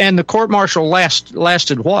 Mm-hmm. And the court-martial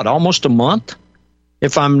lasted what, almost a month,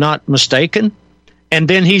 if I'm not mistaken. And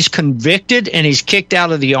then he's convicted and he's kicked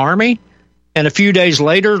out of the Army. And a few days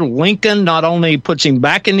later, Lincoln not only puts him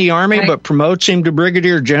back in the Army, but promotes him to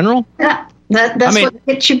brigadier general. Yeah, what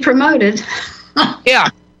gets you promoted. Yeah.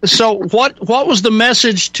 So what was the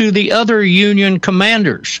message to the other Union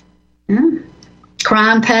commanders?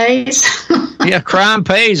 Crime pays. Yeah, crime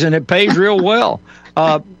pays, and it pays real well.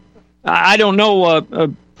 I don't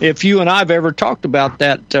know if you and I have ever talked about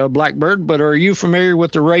that, Blackbird, but are you familiar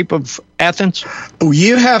with the rape of Athens?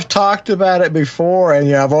 You have talked about it before,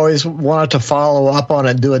 and I've always wanted to follow up on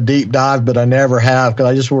it and do a deep dive, but I never have because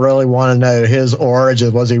I just really want to know his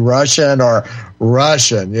origin. Was he Russian or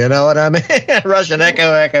Russian? You know what I mean? Russian,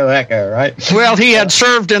 echo, right? Well, he had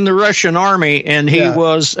served in the Russian army, and he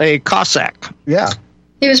was a Cossack. Yeah.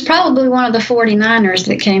 He was probably one of the 49ers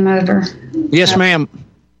that came over. Yes, ma'am.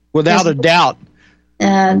 Without a doubt.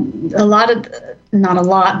 Not a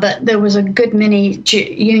lot, but there was a good many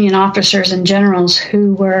Union officers and generals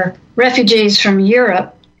who were refugees from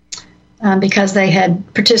Europe because they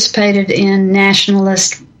had participated in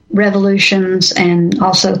nationalist revolutions and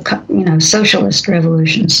also, socialist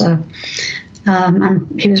revolutions. So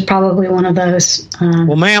he was probably one of those.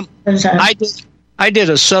 Well, ma'am, I did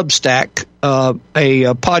a Substack, a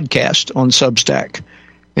podcast on Substack,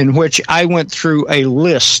 in which I went through a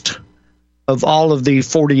list of all of the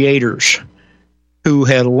 48ers who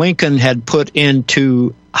Lincoln had put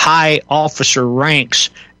into high officer ranks,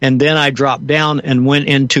 and then I dropped down and went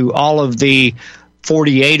into all of the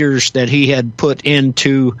 48ers that he had put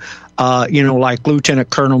into, like lieutenant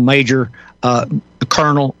colonel, major,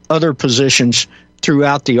 colonel, other positions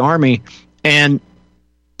throughout the Army. And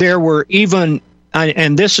there were even,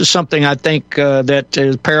 and this is something I think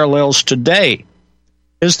that parallels today,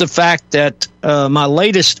 is the fact that my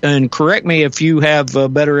latest, and correct me if you have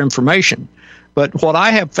better information, but what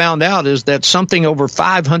I have found out is that something over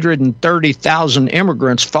 530,000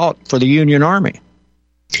 immigrants fought for the Union Army.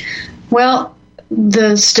 Well,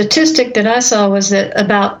 the statistic that I saw was that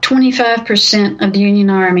about 25% of the Union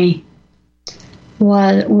Army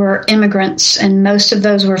were immigrants, and most of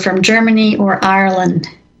those were from Germany or Ireland.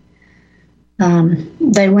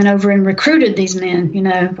 They went over and recruited these men,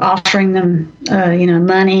 offering them,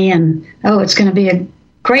 money and, it's going to be a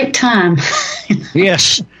great time.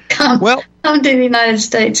 Yes. Come to the United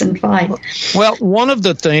States and fight. Well, one of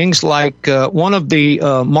the things, like one of the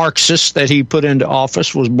Marxists that he put into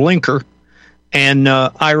office was Blinker. And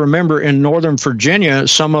I remember in Northern Virginia,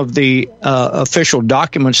 some of the official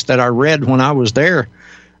documents that I read when I was there,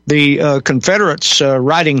 the Confederates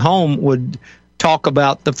writing home would talk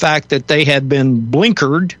about the fact that they had been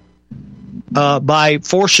blinkered by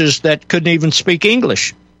forces that couldn't even speak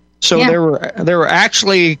English. So there were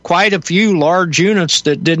actually quite a few large units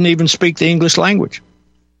that didn't even speak the English language.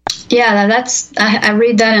 Yeah, I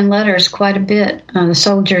read that in letters quite a bit. The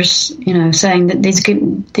soldiers, saying that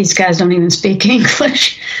these guys don't even speak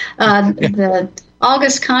English. The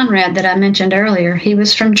August Conrad that I mentioned earlier, he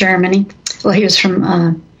was from Germany. Well, he was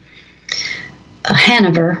from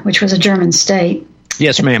Hanover, which was a German state.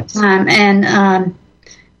 Yes, ma'am. And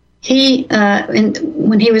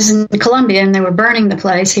when he was in Columbia and they were burning the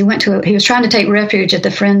place, he was trying to take refuge at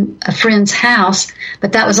a friend's house,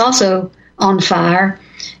 but that was also on fire.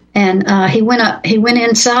 And he went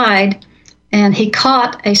inside, and he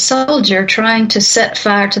caught a soldier trying to set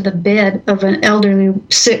fire to the bed of an elderly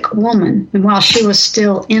sick woman, and while she was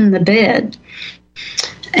still in the bed.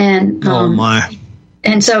 And oh my!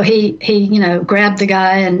 And so he grabbed the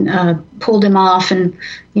guy and pulled him off, and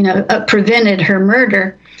prevented her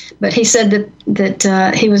murder. But he said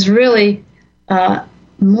that he was really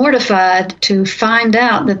mortified to find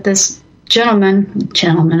out that this gentleman,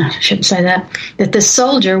 I shouldn't say that this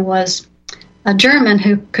soldier was a German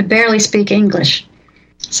who could barely speak English.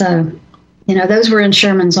 So, those were in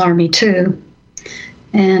Sherman's army too.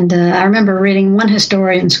 And I remember reading one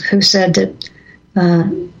historian who said that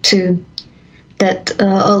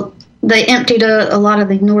they emptied a lot of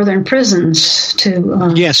the northern prisons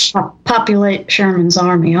to populate Sherman's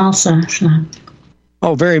army also. So.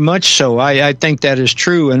 Oh, very much so. I think that is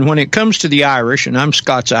true. And when it comes to the Irish, and I'm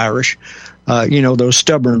Scots-Irish, those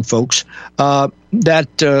stubborn folks,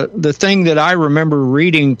 the thing that I remember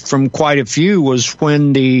reading from quite a few was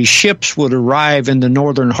when the ships would arrive in the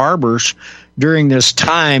northern harbors during this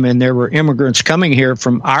time, and there were immigrants coming here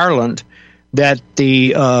from Ireland, that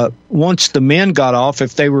once the men got off,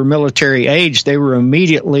 if they were military age, they were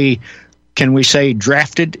immediately, can we say,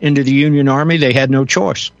 drafted into the Union Army. They had no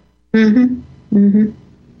choice. Mm-hmm. Mm-hmm.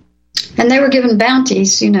 And they were given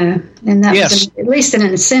bounties, and that was at least an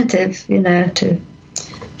incentive, to.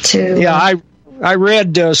 Yeah, I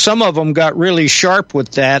read some of them got really sharp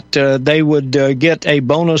with that. They would get a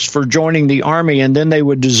bonus for joining the Army, and then they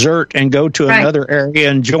would desert and go to another area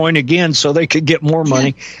and join again so they could get more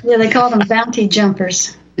money. Yeah, they called them bounty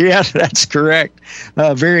jumpers. Yeah, that's correct.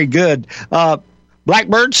 Very good.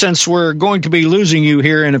 Blackbird, since we're going to be losing you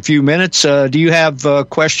here in a few minutes, do you have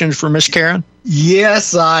questions for Miss Karen?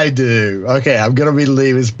 Yes, I do. Okay, I'm going to be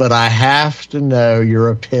leaving, but I have to know your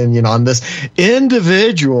opinion on this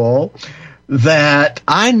individual that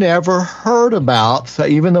I never heard about. So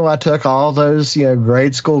even though I took all those,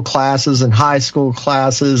 grade school classes and high school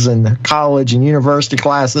classes and college and university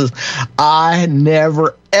classes, I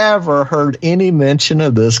never, ever heard any mention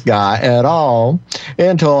of this guy at all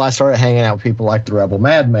until I started hanging out with people like the Rebel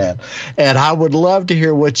Madman. And I would love to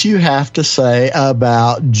hear what you have to say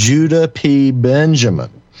about Judah P. Benjamin.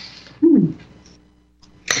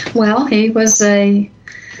 Well, he was a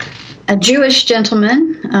Jewish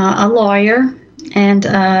gentleman, a lawyer, and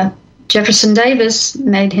Jefferson Davis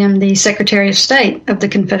made him the Secretary of State of the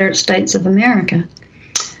Confederate States of America.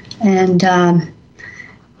 And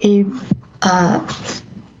he, I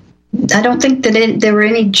don't think that there were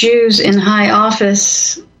any Jews in high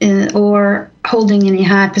office or holding any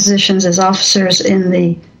high positions as officers in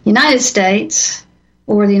the United States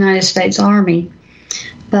or the United States Army.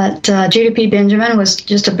 But Judah P. Benjamin was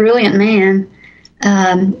just a brilliant man.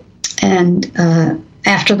 And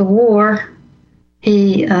after the war,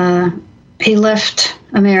 he left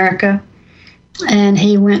America and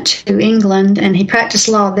he went to England and he practiced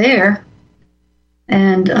law there.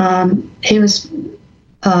 And he was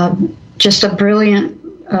just a brilliant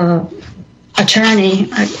attorney.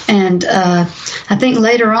 And I think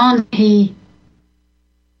later on he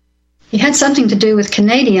had something to do with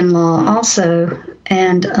Canadian law also.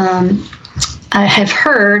 And I have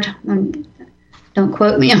heard, don't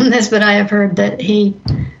quote me on this, but I have heard that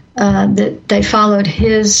that they followed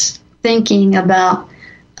his thinking about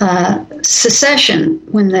secession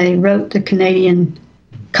when they wrote the Canadian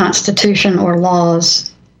Constitution or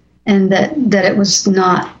laws, and that it was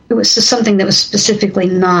just something that was specifically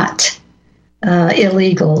not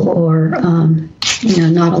illegal or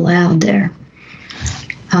not allowed there.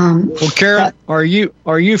 Well, Karen, are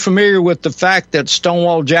you familiar with the fact that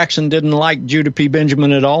Stonewall Jackson didn't like Judah P.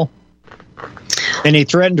 Benjamin at all? And he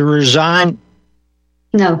threatened to resign?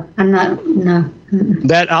 No, I'm not. No.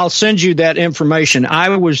 That I'll send you that information.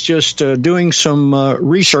 I was just doing some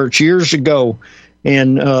research years ago,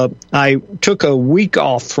 and I took a week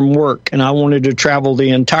off from work, and I wanted to travel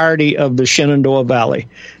the entirety of the Shenandoah Valley,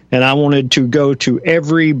 and I wanted to go to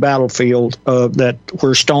every battlefield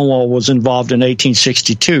where Stonewall was involved in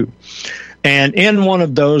 1862. And in one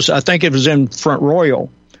of those, I think it was in Front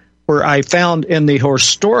Royal, where I found in the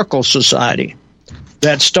Historical Society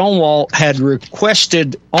that Stonewall had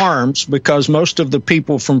requested arms because most of the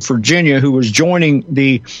people from Virginia who was joining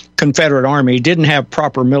the Confederate Army didn't have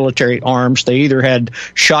proper military arms. They either had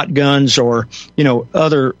shotguns or,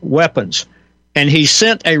 other weapons. And he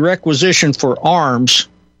sent a requisition for arms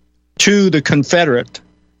to the Confederate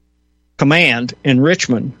command in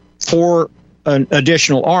Richmond for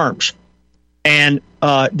additional arms. And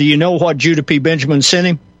do you know what Judah P. Benjamin sent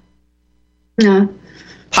him? No.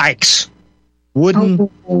 Pikes. Wooden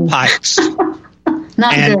pikes.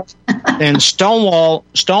 Not good. And Stonewall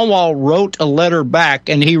wrote a letter back,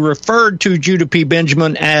 and he referred to Judah P.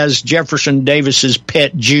 Benjamin as Jefferson Davis's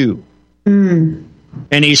pet Jew. Mm.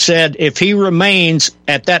 And he said if he remains,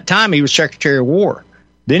 at that time he was Secretary of War.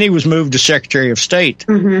 Then he was moved to Secretary of State.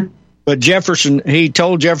 Mm-hmm. But he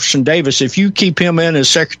told Jefferson Davis, if you keep him in as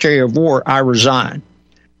Secretary of War, I resign.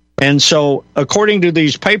 And so, according to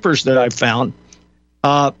these papers that I found,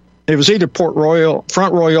 it was either Front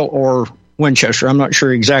Royal, or Winchester. I'm not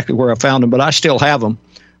sure exactly where I found them, but I still have them.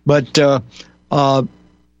 But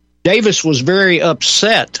Davis was very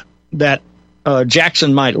upset that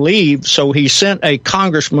Jackson might leave, so he sent a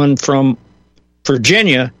congressman from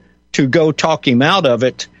Virginia to go talk him out of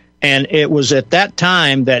it. And it was at that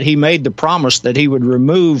time that he made the promise that he would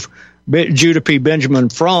remove Judah P. Benjamin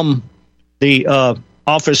from the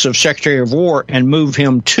office of Secretary of War and move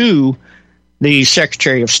him to the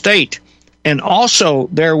Secretary of State. And also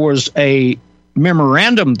there was a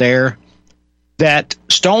memorandum there that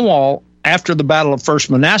Stonewall, after the Battle of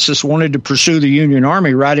First Manassas, wanted to pursue the Union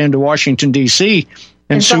Army right into Washington, D.C.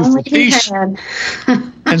 and sue for peace.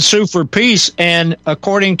 And sue for peace. And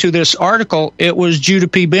according to this article, it was Judah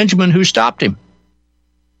P. Benjamin who stopped him.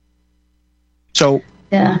 So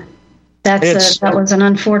yeah, that was an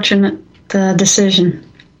unfortunate decision.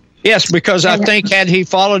 Yes, because I think had he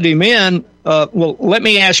followed him in, well, let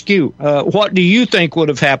me ask you, what do you think would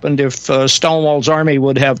have happened if Stonewall's army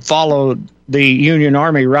would have followed the Union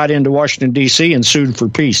Army right into Washington, D.C. and sued for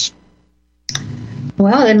peace?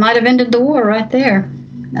 Well, it might have ended the war right there.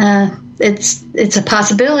 It's a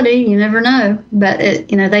possibility. You never know. But,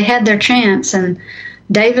 they had their chance, and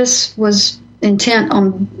Davis was intent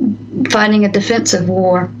on fighting a defensive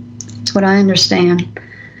war. That's what I understand.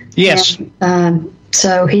 Yes. And,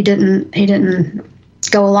 so he didn't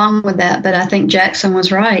go along with that, but I think Jackson was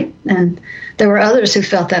right, and there were others who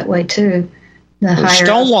felt that way too.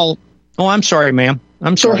 Stonewall. Oh, I'm sorry, ma'am.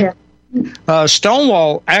 I'm sorry. Go ahead.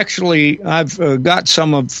 Stonewall, actually, I've got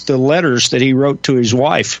some of the letters that he wrote to his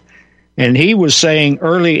wife, and he was saying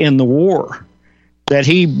early in the war that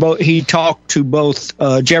he talked to both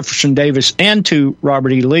Jefferson Davis and to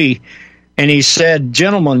Robert E. Lee, and he said,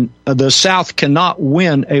 "Gentlemen, the South cannot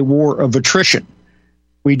win a war of attrition.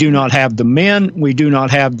 We do not have the men. We do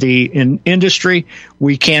not have the industry.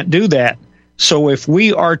 We can't do that. So if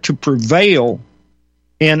we are to prevail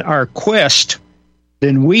in our quest,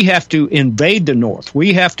 then we have to invade the North.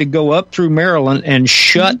 We have to go up through Maryland and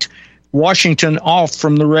shut Washington off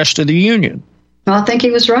from the rest of the Union." Well, I think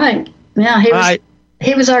he was right. Yeah,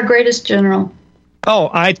 he was our greatest general.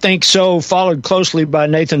 Oh, I think so, followed closely by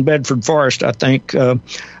Nathan Bedford Forrest, I think.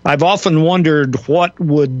 I've often wondered what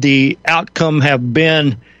would the outcome have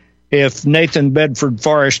been if Nathan Bedford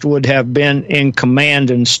Forrest would have been in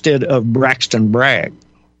command instead of Braxton Bragg.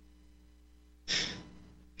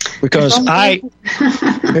 Because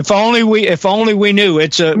if only we knew.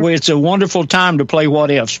 It's a wonderful time to play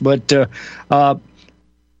what ifs. But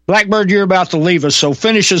Blackbird, you're about to leave us, so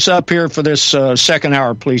finish us up here for this second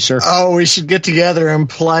hour, please, sir. Oh, we should get together and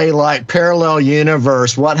play like Parallel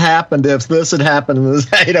Universe. What happened if this had happened in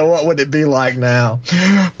this? What would it be like now?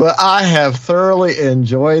 But I have thoroughly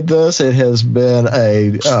enjoyed this. It has been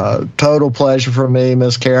a total pleasure for me,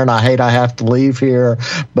 Miss Karen. I hate I have to leave here,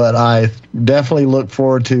 but I definitely look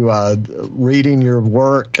forward to reading your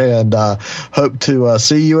work and hope to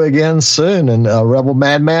see you again soon. And Rebel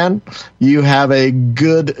Madman, you have a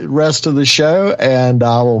good rest of the show, and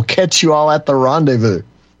I will catch you all at the rendezvous.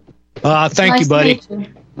 Thank you, buddy.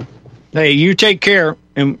 Hey, you take care.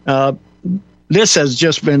 And this has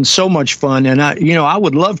just been so much fun, and I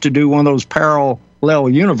would love to do one of those parallel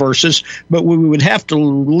universes, but we would have to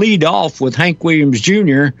lead off with Hank Williams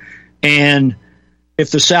Jr. and if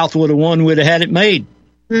the South would have won, we'd have had it made.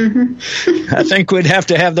 Mm-hmm. I think we'd have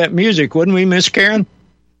to have that music, wouldn't we, Miss Karen?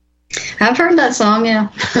 I've heard that song, yeah.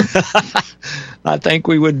 I think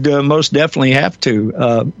we would most definitely have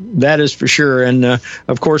to. That is for sure. And,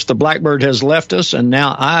 of course, the Blackbird has left us, and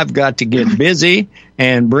now I've got to get busy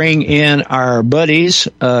and bring in our buddies,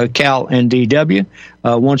 Cal and DW,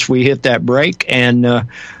 once we hit that break. And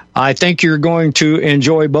I think you're going to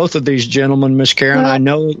enjoy both of these gentlemen, Miss Karen. Well, I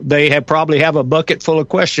know they probably have a bucket full of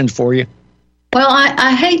questions for you. Well,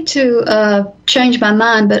 I hate to change my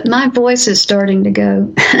mind, but my voice is starting to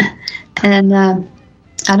go. And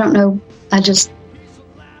I don't know. I'm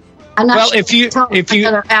not well, sure if you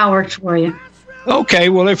another hour for you. Okay,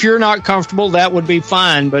 well, if you're not comfortable, that would be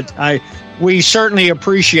fine. But we certainly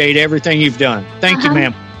appreciate everything you've done. Thank you,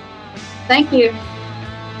 ma'am. Thank you.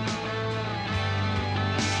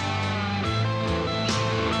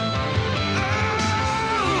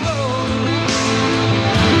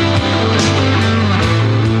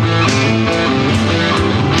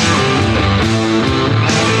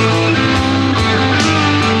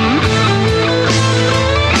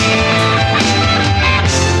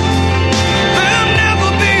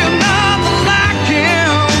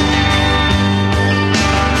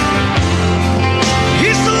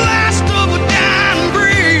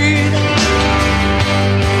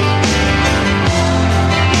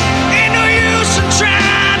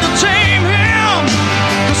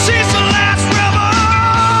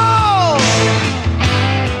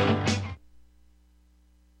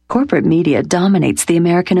 Corporate media dominates the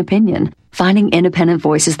American opinion. Finding independent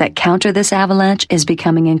voices that counter this avalanche is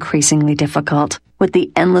becoming increasingly difficult. With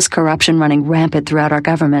the endless corruption running rampant throughout our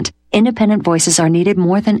government, independent voices are needed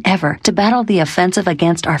more than ever to battle the offensive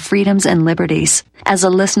against our freedoms and liberties. As a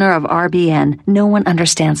listener of RBN, no one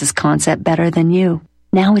understands this concept better than you.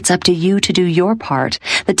 Now it's up to you to do your part.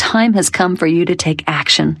 The time has come for you to take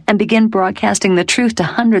action and begin broadcasting the truth to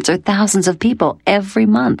hundreds or thousands of people every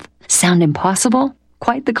month. Sound impossible?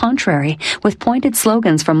 Quite the contrary. With pointed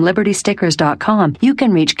slogans from LibertyStickers.com, you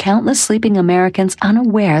can reach countless sleeping Americans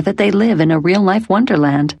unaware that they live in a real-life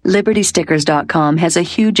wonderland. LibertyStickers.com has a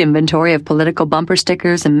huge inventory of political bumper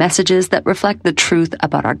stickers and messages that reflect the truth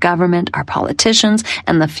about our government, our politicians,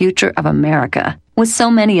 and the future of America. With so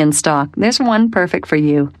many in stock, there's one perfect for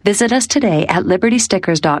you. Visit us today at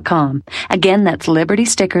LibertyStickers.com. Again, that's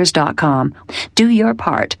LibertyStickers.com. Do your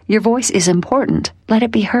part. Your voice is important. Let it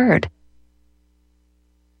be heard.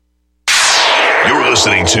 You're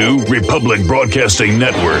listening to Republic Broadcasting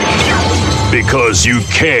Network, because you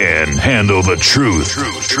can handle the truth.